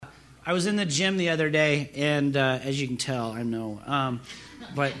I was in the gym the other day, and as you can tell, I know.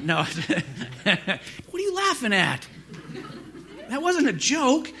 But no, what are you laughing at? That wasn't a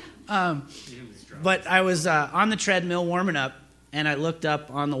joke. But I was on the treadmill warming up, and I looked up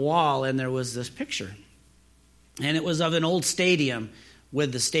on the wall, and there was this picture. And it was of an old stadium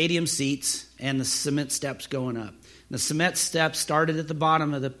with the stadium seats and the cement steps going up. The cement steps started at the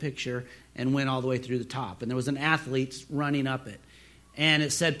bottom of the picture and went all the way through the top. And there was an athlete running up it. And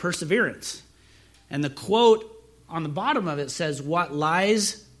it said perseverance. And the quote on the bottom of it says, what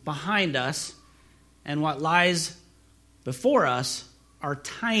lies behind us and what lies before us are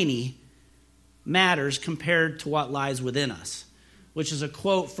tiny matters compared to what lies within us, which is a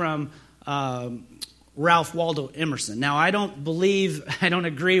quote from Ralph Waldo Emerson. Now, I don't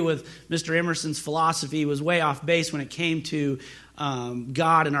agree with Mr. Emerson's philosophy. He was way off base when it came to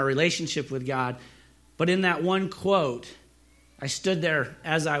God and our relationship with God. But in that one quote, I stood there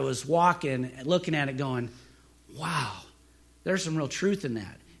as I was walking, looking at it going, wow, there's some real truth in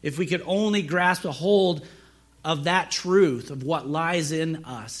that. If we could only grasp a hold of that truth, of what lies in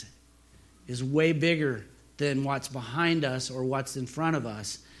us, is way bigger than what's behind us or what's in front of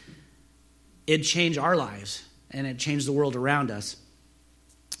us, it'd change our lives and it'd change the world around us.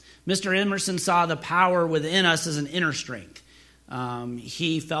 Mr. Emerson saw the power within us as an inner strength.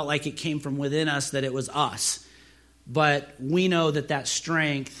 He felt like it came from within us, that it was us. But we know that that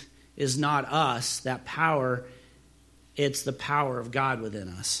strength is not us, that power, it's the power of God within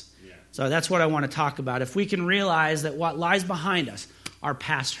us. Yeah. So that's what I want to talk about. If we can realize that what lies behind us, our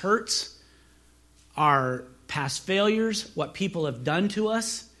past hurts, our past failures, what people have done to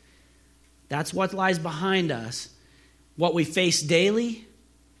us, that's what lies behind us. What we face daily,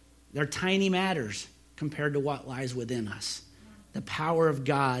 they're tiny matters compared to what lies within us. The power of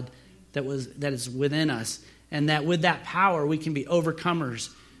God that is within us. And that with that power, we can be overcomers.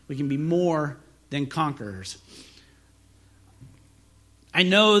 We can be more than conquerors. I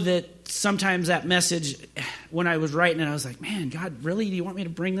know that sometimes that message, when I was writing it, I was like, man, God, really? Do you want me to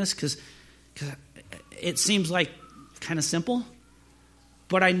bring this? Because it seems like kind of simple.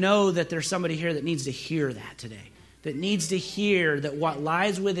 But I know that there's somebody here that needs to hear that today. That needs to hear that what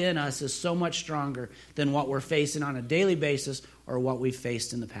lies within us is so much stronger than what we're facing on a daily basis or what we've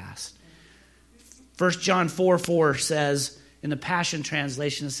faced in the past. 1 John 4:4 says, in the Passion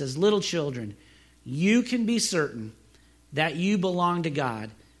Translation, it says, little children, you can be certain that you belong to God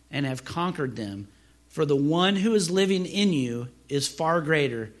and have conquered them, for the one who is living in you is far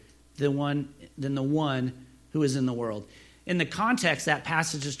greater than the one who is in the world. In the context, that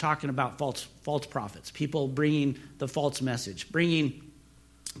passage is talking about false prophets, people bringing the false message, bringing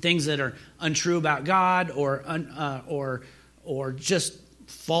things that are untrue about God or just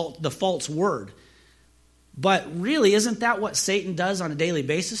the false word. But really, isn't that what Satan does on a daily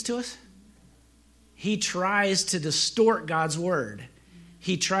basis to us? He tries to distort God's word.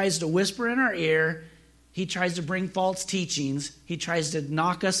 He tries to whisper in our ear. He tries to bring false teachings. He tries to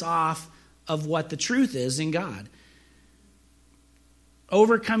knock us off of what the truth is in God.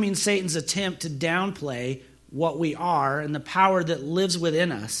 Overcoming Satan's attempt to downplay what we are and the power that lives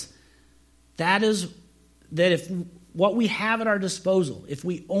within us, that if what we have at our disposal, if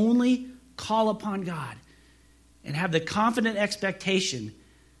we only call upon God and have the confident expectation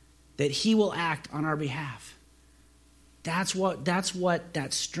that He will act on our behalf, that's that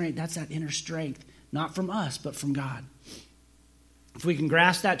strength, that's that inner strength, not from us, but from God. If we can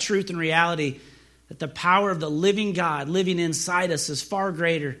grasp that truth and reality, that the power of the living God living inside us is far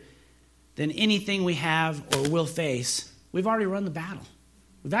greater than anything we have or will face, we've already run the battle.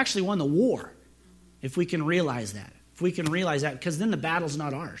 We've actually won the war, if we can realize that. If we can realize that, because then the battle's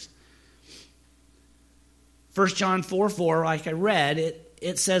not ours. 1 John 4:4, like I read,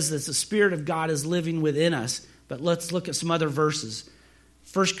 it says that the Spirit of God is living within us. But let's look at some other verses.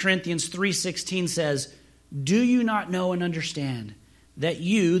 1 Corinthians 3:16 says, do you not know and understand that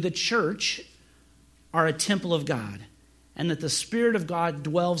you, the church, are a temple of God, and that the Spirit of God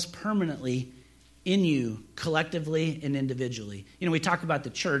dwells permanently in you, collectively and individually? You know, we talk about the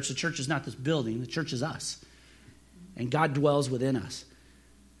church. The church is not this building. The church is us. And God dwells within us.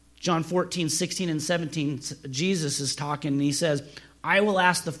 John 14:16 and 17, Jesus is talking, and He says, I will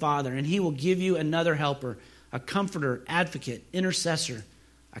ask the Father, and He will give you another helper, a comforter, advocate, intercessor,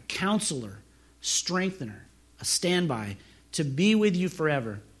 a counselor, strengthener, a standby, to be with you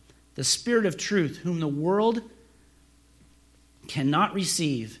forever. The Spirit of truth, whom the world cannot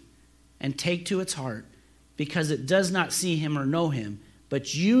receive and take to its heart, because it does not see Him or know Him,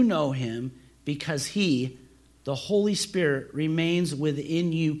 but you know Him, because He, the Holy Spirit, remains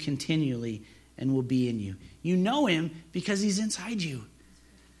within you continually and will be in you. You know Him because He's inside you.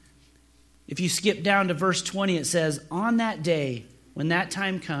 If you skip down to verse 20, it says, on that day, when that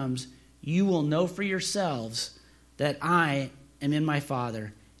time comes, you will know for yourselves that I am in my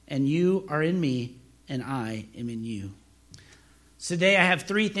Father, and you are in me, and I am in you. So today I have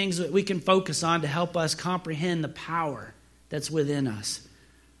 3 things that we can focus on to help us comprehend the power that's within us.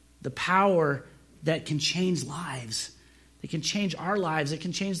 The power that can change lives. It can change our lives. It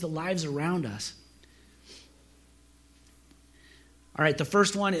can change the lives around us. All right, the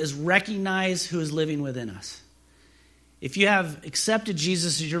first one is recognize who is living within us. If you have accepted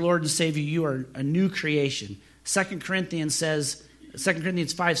Jesus as your Lord and Savior, you are a new creation. 2 Corinthians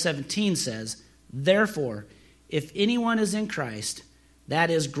 5:17 says, therefore, if anyone is in Christ, that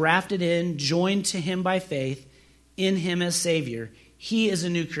is grafted in, joined to him by faith, in him as Savior, he is a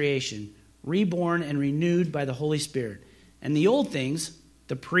new creation, reborn and renewed by the Holy Spirit. And the old things,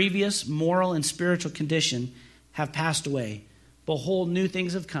 the previous moral and spiritual condition, have passed away. Behold, new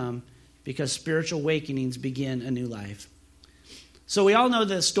things have come, because spiritual awakenings begin a new life. So we all know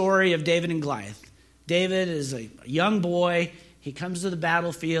the story of David and Goliath. David is a young boy. He comes to the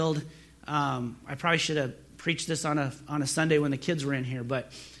battlefield. I probably should have preached this on a Sunday when the kids were in here,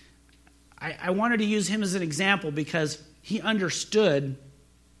 but I wanted to use him as an example because he understood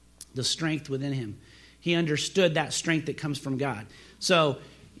the strength within him. He understood that strength that comes from God. So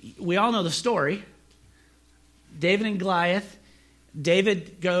we all know the story. David and Goliath.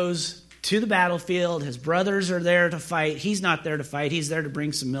 David goes to the battlefield. His brothers are there to fight. He's not there to fight. He's there to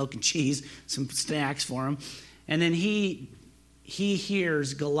bring some milk and cheese, some snacks for him. And then he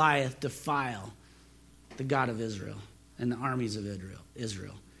hears Goliath defile the God of Israel and the armies of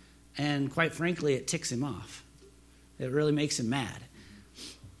Israel. And quite frankly, it ticks him off. It really makes him mad.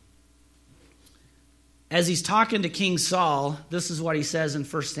 As he's talking to King Saul, this is what he says in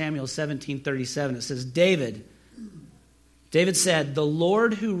 1 Samuel 17:37. It says, David said, the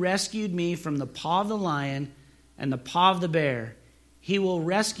Lord who rescued me from the paw of the lion and the paw of the bear, he will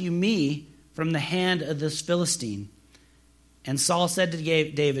rescue me from the hand of this Philistine. And Saul said to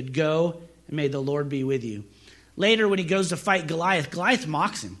David, go, and may the Lord be with you. Later, when he goes to fight Goliath, Goliath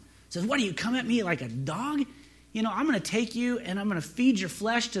mocks him. Says, what, do you come at me like a dog? You know, I'm going to take you and I'm going to feed your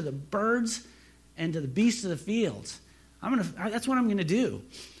flesh to the birds and to the beasts of the fields. That's what I'm going to do.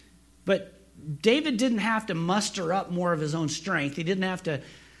 But David didn't have to muster up more of his own strength. He didn't have to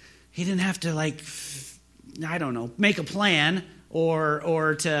like, I don't know, make a plan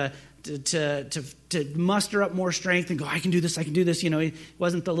or to muster up more strength and go, I can do this. You know, he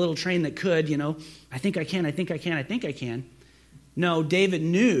wasn't the little train that could, you know, I think I can. No, David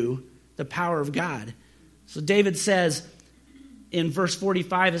knew the power of God. So David says in verse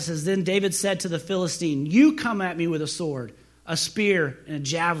 45, it says, then David said to the Philistine, you come at me with a sword, a spear, and a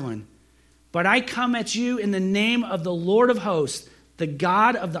javelin. But I come at you in the name of the Lord of hosts, the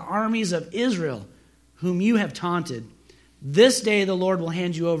God of the armies of Israel, whom you have taunted. This day the Lord will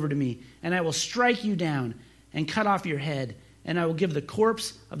hand you over to me, and I will strike you down and cut off your head, and I will give the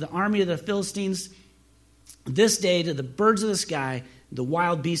corpse of the army of the Philistines this day to the birds of the sky, the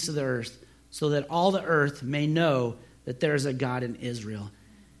wild beasts of the earth, so that all the earth may know that there is a God in Israel.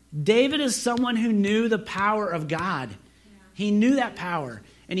 David is someone who knew the power of God. He knew that power,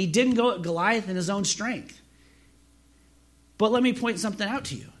 and he didn't go at Goliath in his own strength. But let me point something out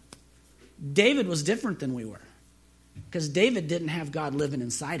to you. David was different than we were, because David didn't have God living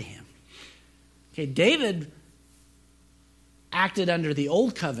inside him. Okay, David acted under the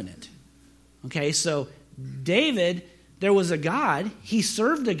old covenant. Okay, so David, there was a God, he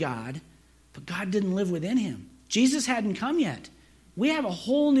served a God, but God didn't live within him. Jesus hadn't come yet. We have a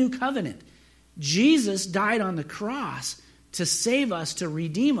whole new covenant. Jesus died on the cross to save us, to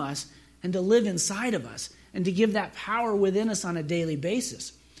redeem us, and to live inside of us, and to give that power within us on a daily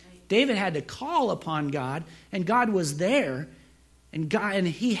basis. David had to call upon God, and God was there, and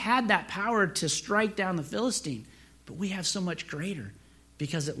he had that power to strike down the Philistine. But we have so much greater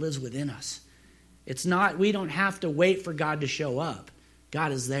because it lives within us. It's not, we don't have to wait for God to show up.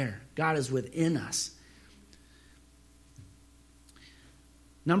 God is there. God is within us.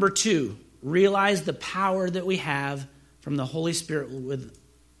 Number 2, realize the power that we have from the Holy Spirit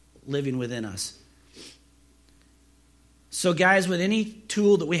living within us. So guys, with any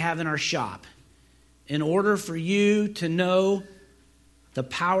tool that we have in our shop, in order for you to know the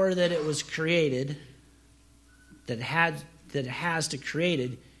power that it was created, that it has to create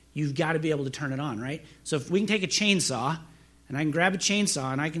it, you've got to be able to turn it on, right? So if we can take a chainsaw, and I can grab a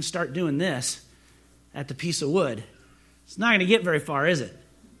chainsaw, and I can start doing this at the piece of wood, it's not going to get very far, is it?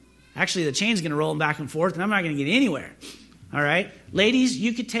 Actually, the chain's going to roll back and forth, and I'm not going to get anywhere. All right? Ladies,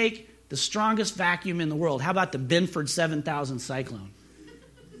 you could take the strongest vacuum in the world. How about the Binford 7000 Cyclone?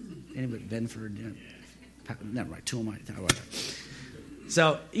 Anybody? Benford? Never mind. Toolmite.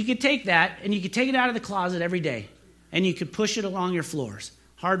 So you could take that, and you could take it out of the closet every day, and you could push it along your floors.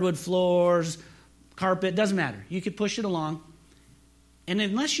 Hardwood floors, carpet, doesn't matter. You could push it along. And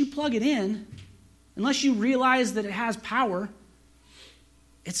unless you plug it in, unless you realize that it has power,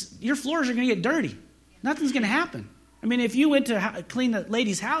 your floors are going to get dirty. Nothing's going to happen. I mean, if you went to clean the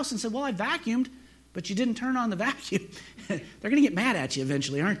lady's house and said, well, I vacuumed, but you didn't turn on the vacuum, they're going to get mad at you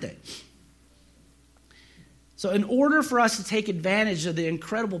eventually, aren't they? So in order for us to take advantage of the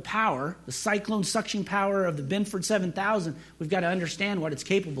incredible power, the cyclone suction power of the Binford 7000, we've got to understand what it's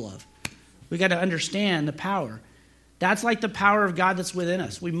capable of. We've got to understand the power. That's like the power of God that's within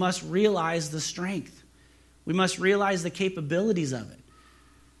us. We must realize the strength. We must realize the capabilities of it.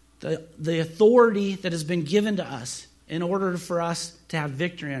 The authority that has been given to us in order for us to have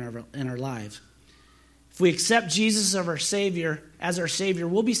victory in our lives. If we accept Jesus as our Savior,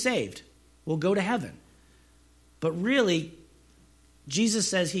 we'll be saved. We'll go to heaven. But really, Jesus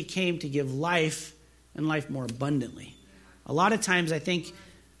says he came to give life and life more abundantly. A lot of times I think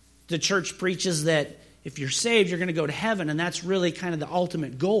the church preaches that if you're saved, you're going to go to heaven, and that's really kind of the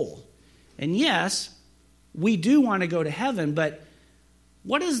ultimate goal. And yes, we do want to go to heaven, but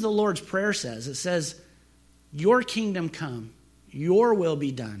what does the Lord's Prayer says? It says, your kingdom come, your will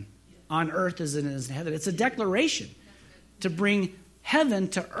be done on earth as it is in heaven. It's a declaration to bring heaven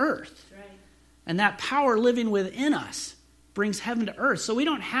to earth. And that power living within us brings heaven to earth. So we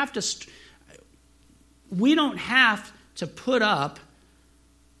don't have to put up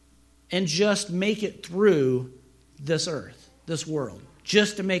and just make it through this earth, this world,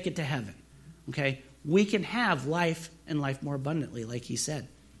 just to make it to heaven. Okay? We can have life and life more abundantly, like he said.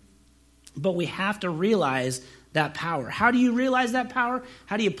 But we have to realize that power. How do you realize that power?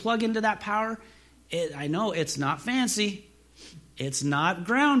 How do you plug into that power? I know it's not fancy. It's not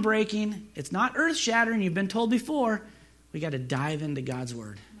groundbreaking. It's not earth-shattering. You've been told before. We got to dive into God's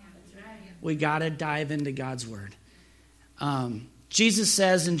Word. We got to dive into God's Word. Jesus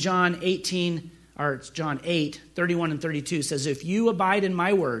says in John 8, 31 and 32, says, if you abide in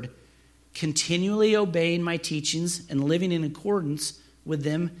my word, continually obeying my teachings and living in accordance with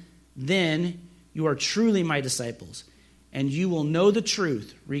them, then you are truly my disciples, and you will know the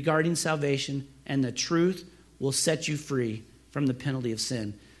truth regarding salvation, and the truth will set you free from the penalty of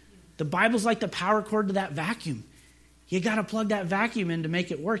sin. The Bible's like the power cord to that vacuum. You got to plug that vacuum in to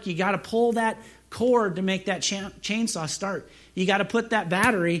make it work. You got to pull that cord to make that chainsaw start. You got to put that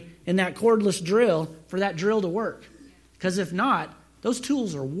battery in that cordless drill for that drill to work. Because if not, those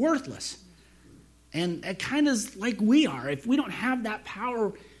tools are worthless. And it kind of is like we are. If we don't have that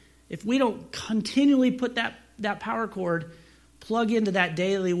power, if we don't continually put that power cord, plug into that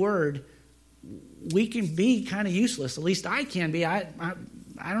daily word, we can be kind of useless. At least I can be. I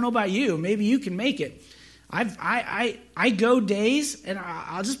don't know about you. Maybe you can make it. I go days, and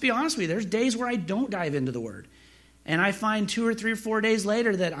I'll just be honest with you. There's days where I don't dive into the Word, and I find 2 or 3 or 4 days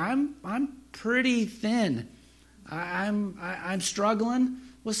later that I'm pretty thin. I'm struggling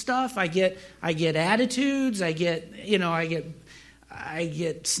with stuff. I get attitudes. I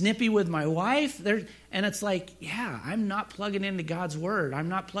get snippy with my wife. And it's like, yeah, I'm not plugging into God's Word. I'm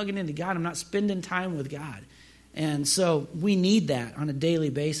not plugging into God. I'm not spending time with God. And so we need that on a daily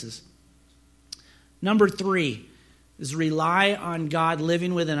basis. Number 3 is rely on God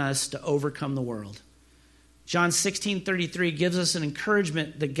living within us to overcome the world. John 16:33 gives us an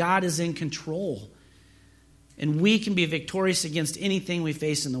encouragement that God is in control. And we can be victorious against anything we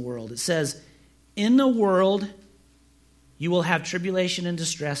face in the world. It says, in the world you will have tribulation and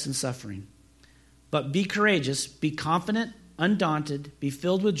distress and suffering. But be courageous, be confident, undaunted, be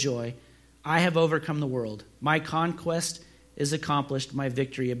filled with joy. I have overcome the world. My conquest is accomplished, my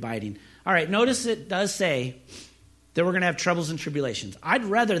victory abiding. All right, notice it does say that we're going to have troubles and tribulations. I'd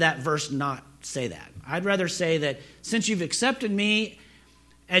rather that verse not say that. I'd rather say that since you've accepted me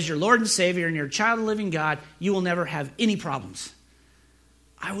as your Lord and Savior and you're a child of the living God, you will never have any problems.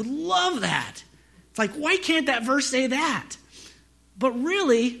 I would love that. It's like, why can't that verse say that? But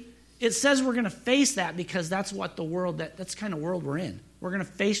really, it says we're going to face that because that's what that's the kind of world we're in. We're going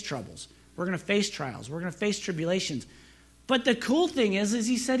to face troubles. We're going to face trials. We're going to face tribulations. But the cool thing is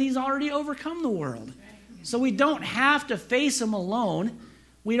he said he's already overcome the world. So we don't have to face them alone.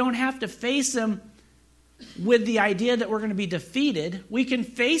 We don't have to face them with the idea that we're going to be defeated. We can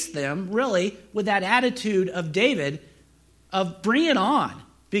face them, really, with that attitude of David of bring it on,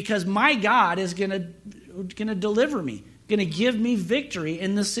 because my God is going to deliver me, going to give me victory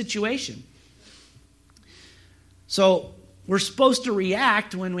in this situation. So we're supposed to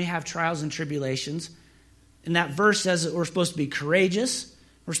react when we have trials and tribulations. And that verse says that we're supposed to be courageous,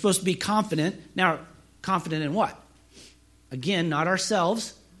 We're supposed to be confident. Now, confident in what? Again, not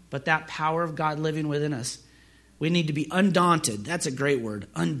ourselves, but that power of God living within us. We need to be undaunted. That's a great word,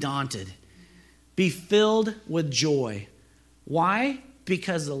 undaunted. Be filled with joy. Why?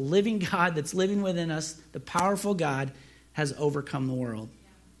 Because the living God that's living within us, the powerful God, has overcome the world.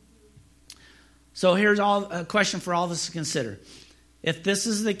 So here's a question for all of us to consider. If this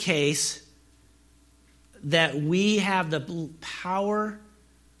is the case, that we have the power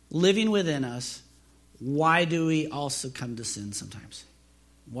living within us, why do we also come to sin sometimes?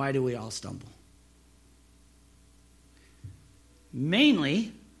 Why do we all stumble?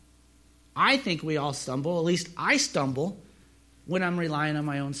 Mainly, I think we all stumble, at least I stumble, when I'm relying on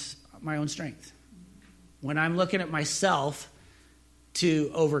my own strength. When I'm looking at myself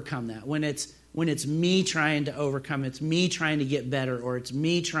to overcome that. When it's me trying to overcome, it's me trying to get better, or it's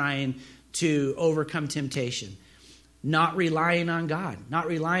me trying to overcome temptation. Not relying on God, not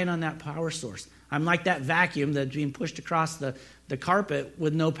relying on that power source. I'm like that vacuum that's being pushed across the carpet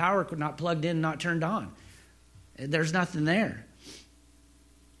with no power, not plugged in, not turned on. There's nothing there.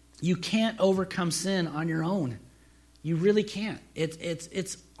 You can't overcome sin on your own. You really can't.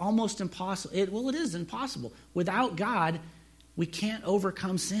 It's almost impossible. It is impossible. Without God, we can't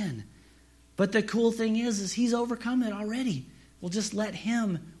overcome sin. But the cool thing is He's overcome it already. We'll just let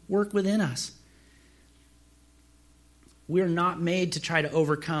Him work within us. We're not made to try to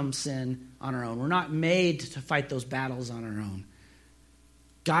overcome sin on our own. We're not made to fight those battles on our own.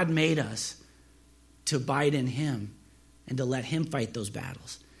 God made us to abide in Him and to let Him fight those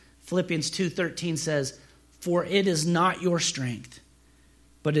battles. Philippians 2:13 says, "For it is not your strength,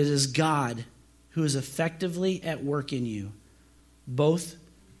 but it is God who is effectively at work in you, both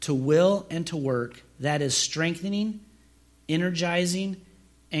to will and to work, that is strengthening, energizing,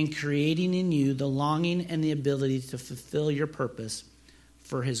 and creating in you the longing and the ability to fulfill your purpose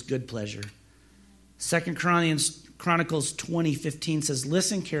for His good pleasure." 2 Chronicles 20:15 says,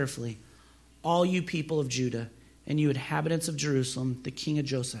 "Listen carefully, all you people of Judah, and you inhabitants of Jerusalem, the king of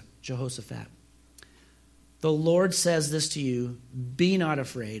Jehoshaphat. The Lord says this to you, be not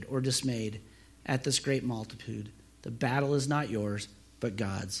afraid or dismayed at this great multitude. The battle is not yours, but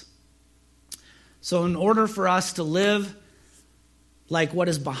God's." So in order for us to live like what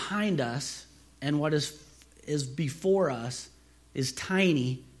is behind us and what is before us is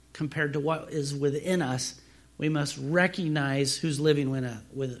tiny compared to what is within us, we must recognize who's living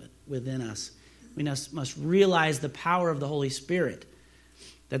within us. We must realize the power of the Holy Spirit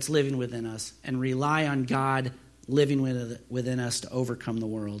that's living within us and rely on God living within us to overcome the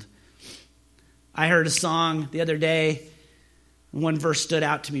world. I heard a song the other day. One verse stood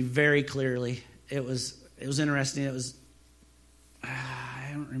out to me very clearly. It was interesting. It was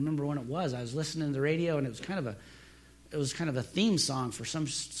I don't remember when it was. I was listening to the radio, and it was kind of a theme song for some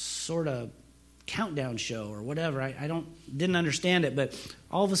sort of countdown show or whatever. I didn't understand it, but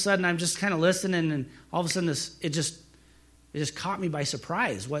all of a sudden I'm just kind of listening, and all of a sudden it just caught me by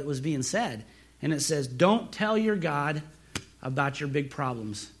surprise what was being said. And it says, "Don't tell your God about your big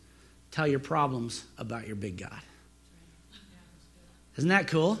problems. Tell your problems about your big God." Isn't that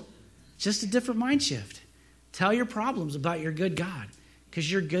cool? Just a different mind shift. Tell your problems about your good God,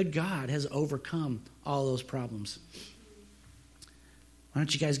 because your good God has overcome all those problems. Why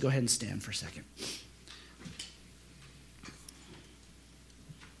don't you guys go ahead and stand for a second?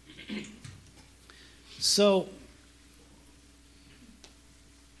 So,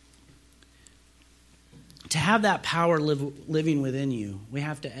 to have that power living within you, we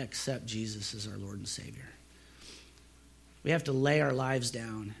have to accept Jesus as our Lord and Savior. We have to lay our lives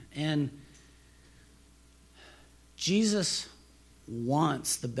down. And Jesus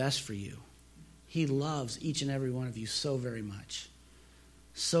wants the best for you. He loves each and every one of you so very much.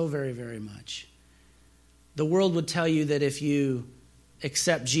 So very, very much. The world would tell you that if you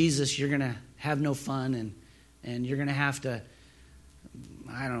accept Jesus, you're going to have no fun and you're going to have to,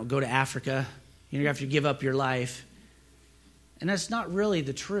 go to Africa. You're going to have to give up your life. And that's not really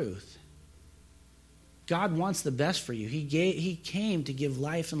the truth. God wants the best for you. He came to give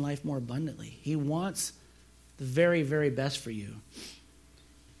life and life more abundantly. He wants the very, very best for you.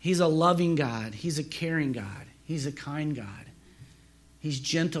 He's a loving God. He's a caring God. He's a kind God. He's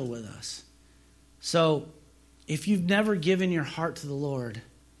gentle with us. So if you've never given your heart to the Lord,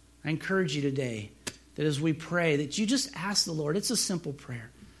 I encourage you today that as we pray, that you just ask the Lord. It's a simple prayer.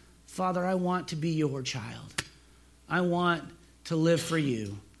 Father, I want to be your child. I want to live for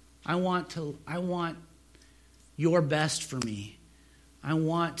you. I want your best for me. I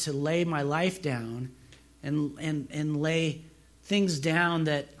want to lay my life down and lay things down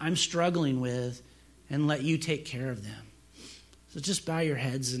that I'm struggling with and let you take care of them. So just bow your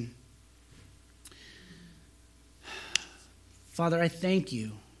heads. And Father, I thank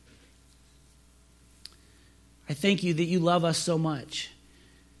you. I thank you that you love us so much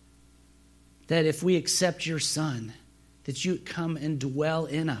that if we accept your Son, that you come and dwell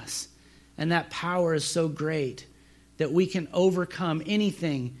in us. And that power is so great that we can overcome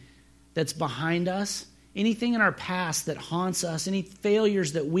anything that's behind us, anything in our past that haunts us, any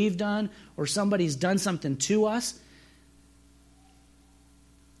failures that we've done or somebody's done something to us,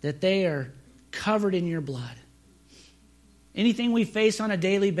 that they are covered in your blood. Anything we face on a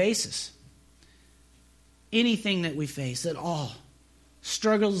daily basis, anything that we face at all,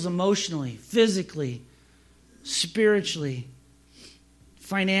 struggles emotionally, physically, spiritually,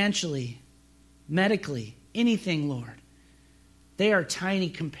 financially, medically, anything, Lord, they are tiny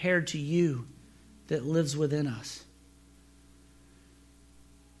compared to you that lives within us.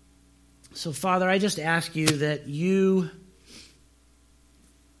 So, Father, I just ask you that you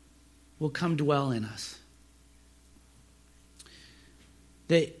will come dwell in us.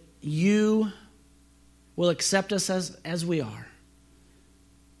 That you will accept us as we are.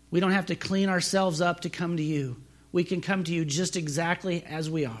 We don't have to clean ourselves up to come to you. We can come to you just exactly as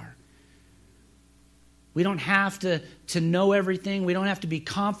we are. We don't have to know everything. We don't have to be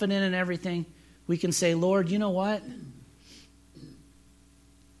confident in everything. We can say, Lord, you know what?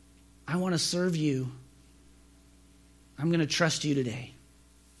 I want to serve you. I'm going to trust you today.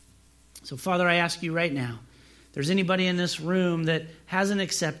 So, Father, I ask you right now, if there's anybody in this room that hasn't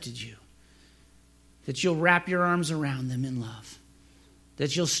accepted you, that you'll wrap your arms around them in love,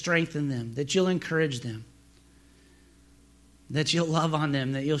 that you'll strengthen them, that you'll encourage them, that you'll love on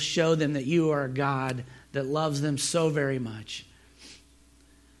them, that you'll show them that you are a God that loves them so very much.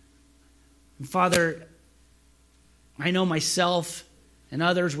 And Father, I know myself and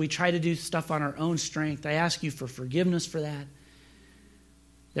others, we try to do stuff on our own strength. I ask you for forgiveness for that.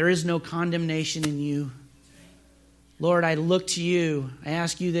 There is no condemnation in you. Lord, I look to you. I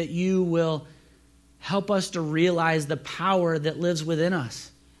ask you that you will help us to realize the power that lives within us.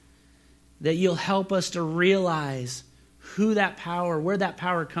 That you'll help us to realize who that power, where that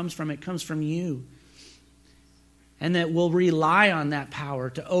power comes from. It comes from you. And that we'll rely on that power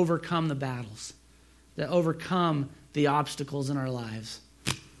to overcome the battles, to overcome the obstacles in our lives.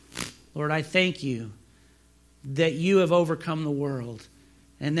 Lord, I thank you that you have overcome the world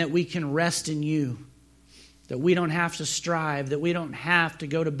and that we can rest in you, that we don't have to strive, that we don't have to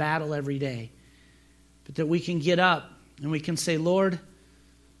go to battle every day, but that we can get up and we can say, Lord,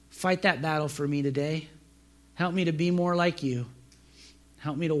 fight that battle for me today. Help me to be more like you.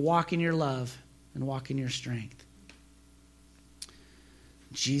 Help me to walk in your love and walk in your strength.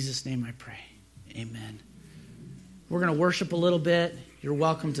 In Jesus' name I pray. Amen. We're going to worship a little bit. You're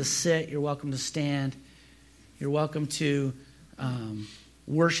welcome to sit. You're welcome to stand. You're welcome to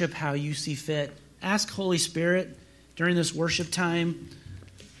worship how you see fit. Ask Holy Spirit during this worship time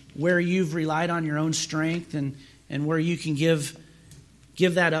where you've relied on your own strength and where you can give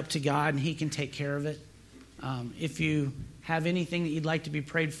that up to God and He can take care of it. If you have anything that you'd like to be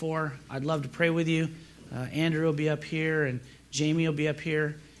prayed for, I'd love to pray with you. Andrew will be up here and Jamie will be up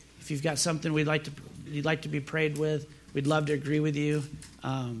here. If you've got something you'd like to be prayed with, we'd love to agree with you.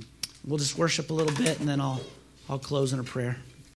 We'll just worship a little bit and then I'll close in a prayer.